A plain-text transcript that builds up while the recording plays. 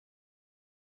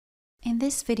In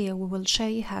this video we will show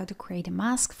you how to create a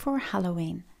mask for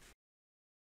Halloween.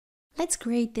 Let's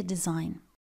create the design.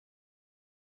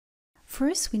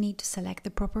 First we need to select the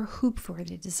proper hoop for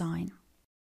the design.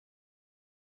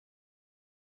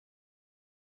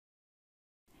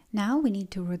 Now we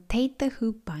need to rotate the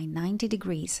hoop by 90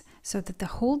 degrees so that the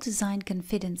whole design can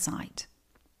fit inside.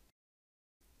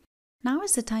 Now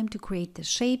is the time to create the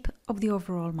shape of the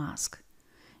overall mask.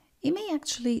 You may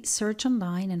actually search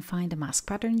online and find a mask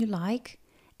pattern you like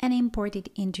and import it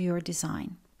into your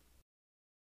design.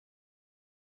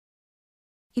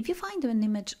 If you find an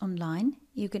image online,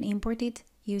 you can import it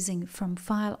using From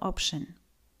File option.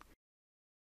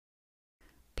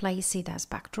 Place it as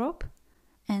backdrop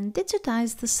and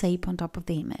digitize the shape on top of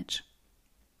the image.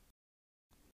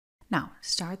 Now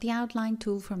start the outline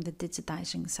tool from the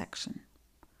digitizing section.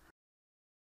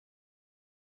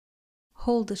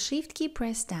 Hold the Shift key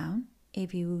pressed down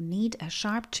if you need a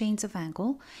sharp change of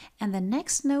angle, and the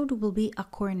next node will be a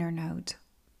corner node.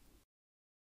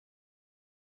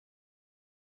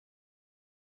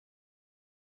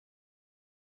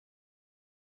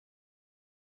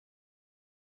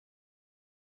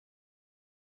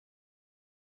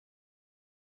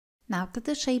 Now that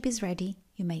the shape is ready,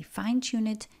 you may fine-tune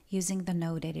it using the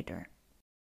node editor.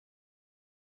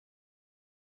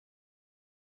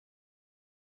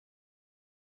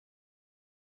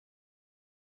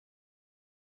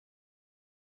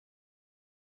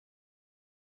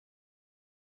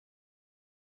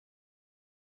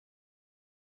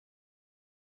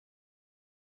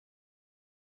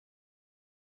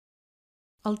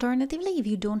 Alternatively, if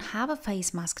you don't have a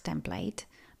face mask template,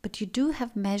 but you do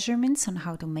have measurements on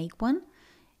how to make one,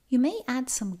 you may add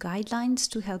some guidelines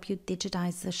to help you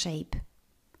digitize the shape.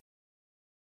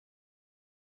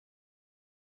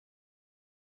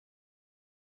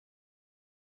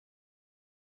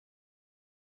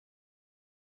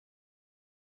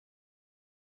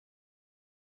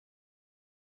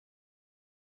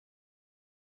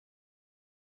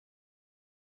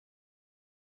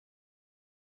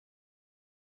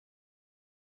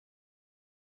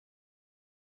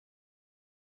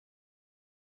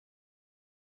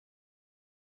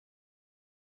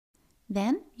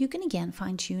 Then you can again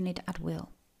fine-tune it at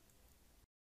will.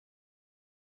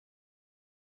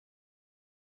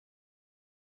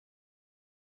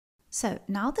 So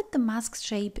now that the mask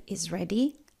shape is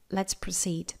ready, let's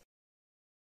proceed.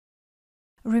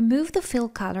 Remove the fill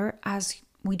color as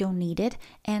we don't need it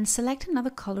and select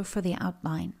another color for the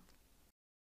outline.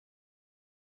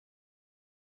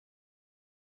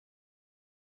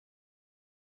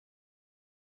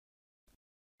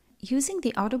 Using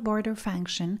the auto border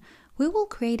function, we will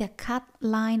create a cut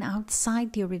line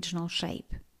outside the original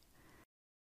shape.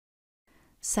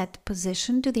 Set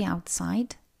position to the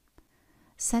outside,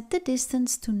 set the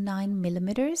distance to 9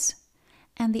 mm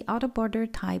and the auto border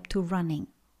type to running.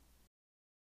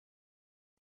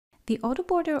 The auto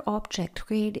border object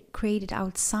created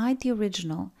outside the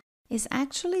original is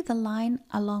actually the line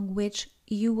along which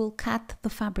you will cut the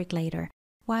fabric later,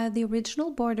 while the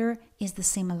original border is the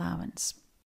seam allowance.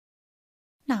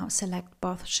 Now select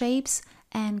both shapes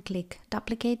and click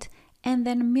Duplicate and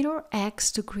then Mirror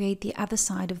X to create the other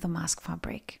side of the mask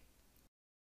fabric.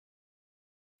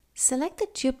 Select the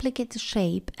duplicate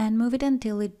shape and move it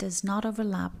until it does not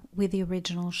overlap with the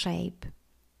original shape.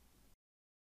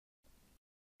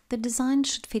 The design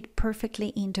should fit perfectly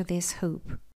into this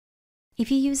hoop.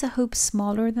 If you use a hoop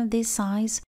smaller than this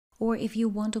size, or if you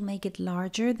want to make it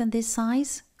larger than this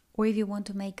size, or if you want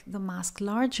to make the mask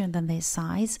larger than this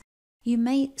size, you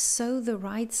may sew the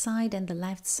right side and the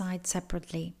left side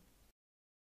separately.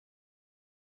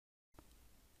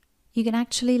 You can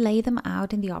actually lay them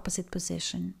out in the opposite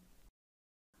position.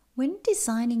 When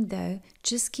designing though,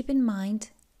 just keep in mind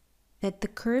that the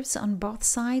curves on both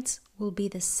sides will be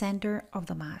the center of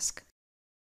the mask.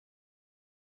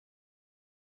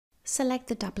 Select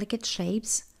the duplicate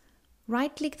shapes,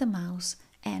 right-click the mouse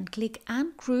and click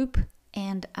Ungroup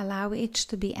and allow each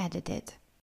to be edited.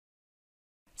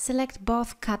 Select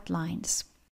both cut lines.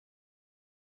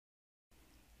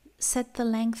 Set the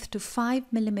length to 5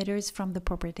 mm from the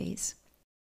properties.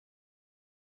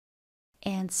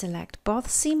 And select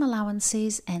both seam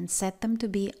allowances and set them to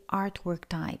be artwork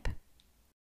type.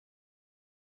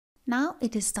 Now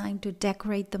it is time to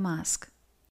decorate the mask.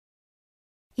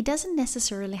 It doesn't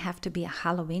necessarily have to be a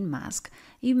Halloween mask.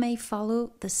 You may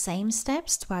follow the same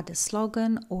steps to add a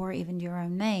slogan or even your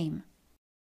own name.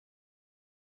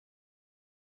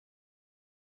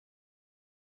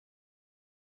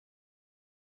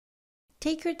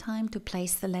 Take your time to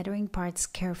place the lettering parts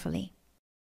carefully.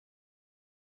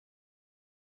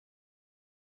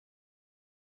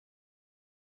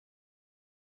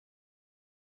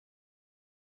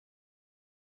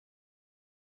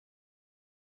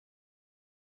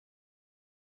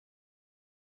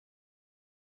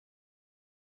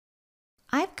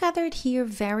 I've gathered here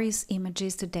various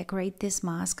images to decorate this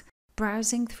mask,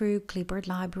 browsing through clipboard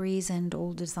libraries and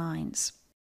old designs.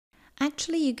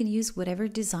 Actually, you can use whatever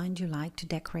design you like to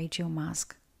decorate your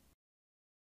mask.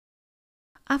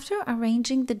 After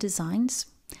arranging the designs,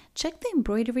 check the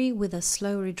embroidery with a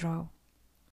slow redraw.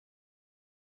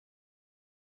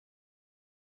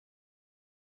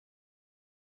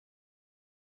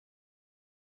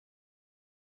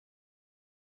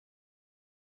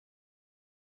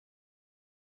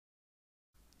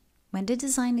 When the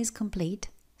design is complete,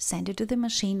 send it to the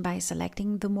machine by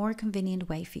selecting the more convenient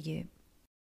way for you.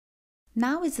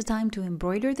 Now is the time to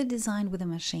embroider the design with the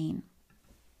machine.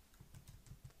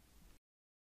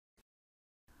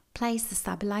 Place the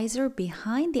stabilizer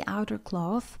behind the outer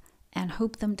cloth and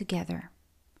hook them together.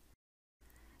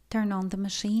 Turn on the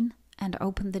machine and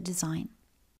open the design.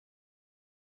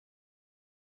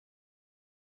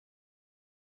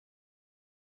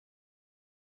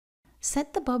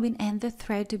 Set the bobbin and the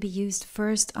thread to be used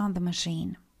first on the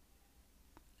machine.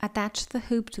 Attach the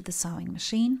hoop to the sewing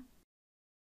machine.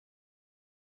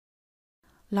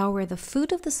 Lower the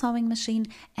foot of the sewing machine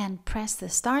and press the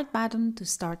start button to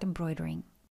start embroidering.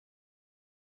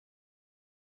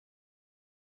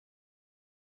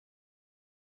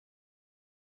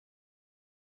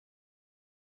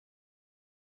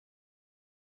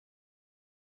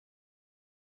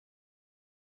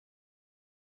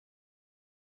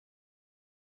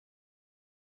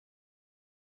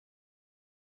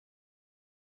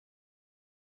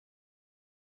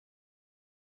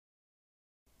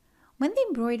 When the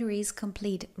embroidery is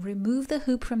complete, remove the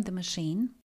hoop from the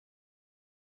machine.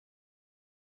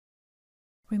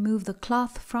 Remove the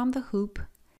cloth from the hoop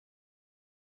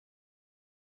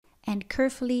and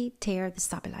carefully tear the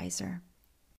stabilizer.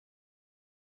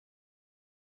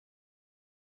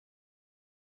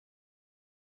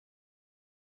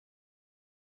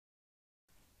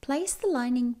 Place the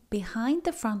lining behind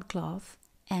the front cloth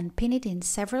and pin it in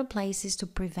several places to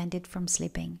prevent it from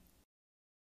slipping.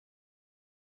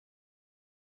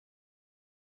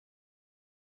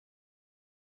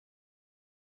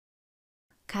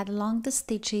 Cut along the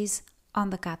stitches on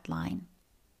the cut line.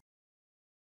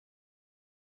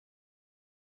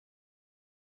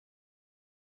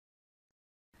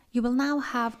 You will now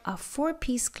have a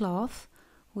 4-piece cloth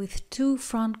with 2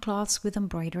 front cloths with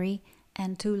embroidery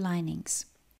and 2 linings.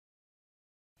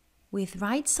 With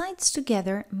right sides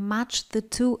together, match the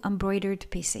 2 embroidered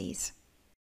pieces.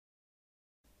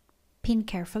 Pin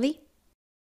carefully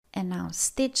and now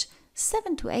stitch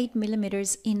 7 to 8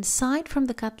 millimeters inside from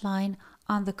the cut line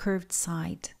on the curved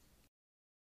side.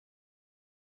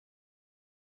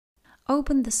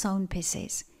 Open the sewn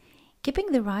pieces.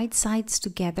 Keeping the right sides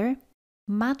together,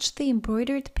 match the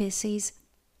embroidered pieces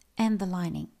and the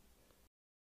lining.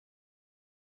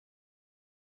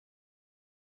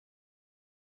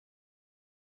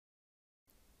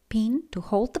 Pin to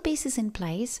hold the pieces in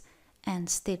place and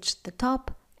stitch the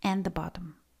top and the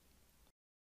bottom.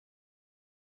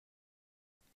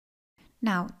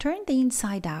 Now turn the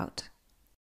inside out.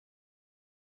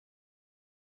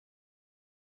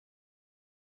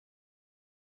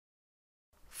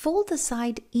 Fold the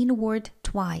side inward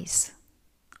twice.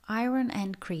 Iron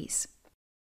and crease.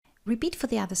 Repeat for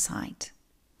the other side.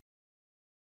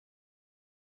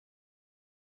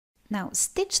 Now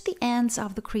stitch the ends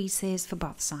of the creases for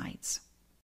both sides.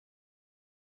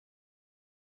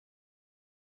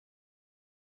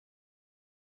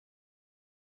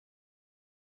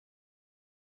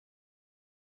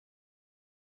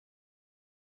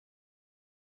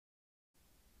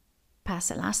 Pass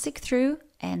elastic through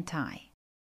and tie.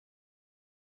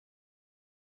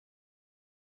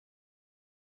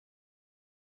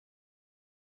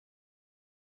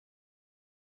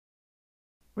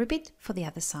 Repeat for the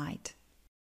other side.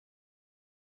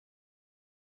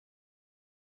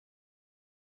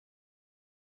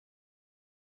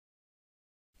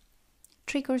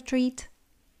 Trick or treat!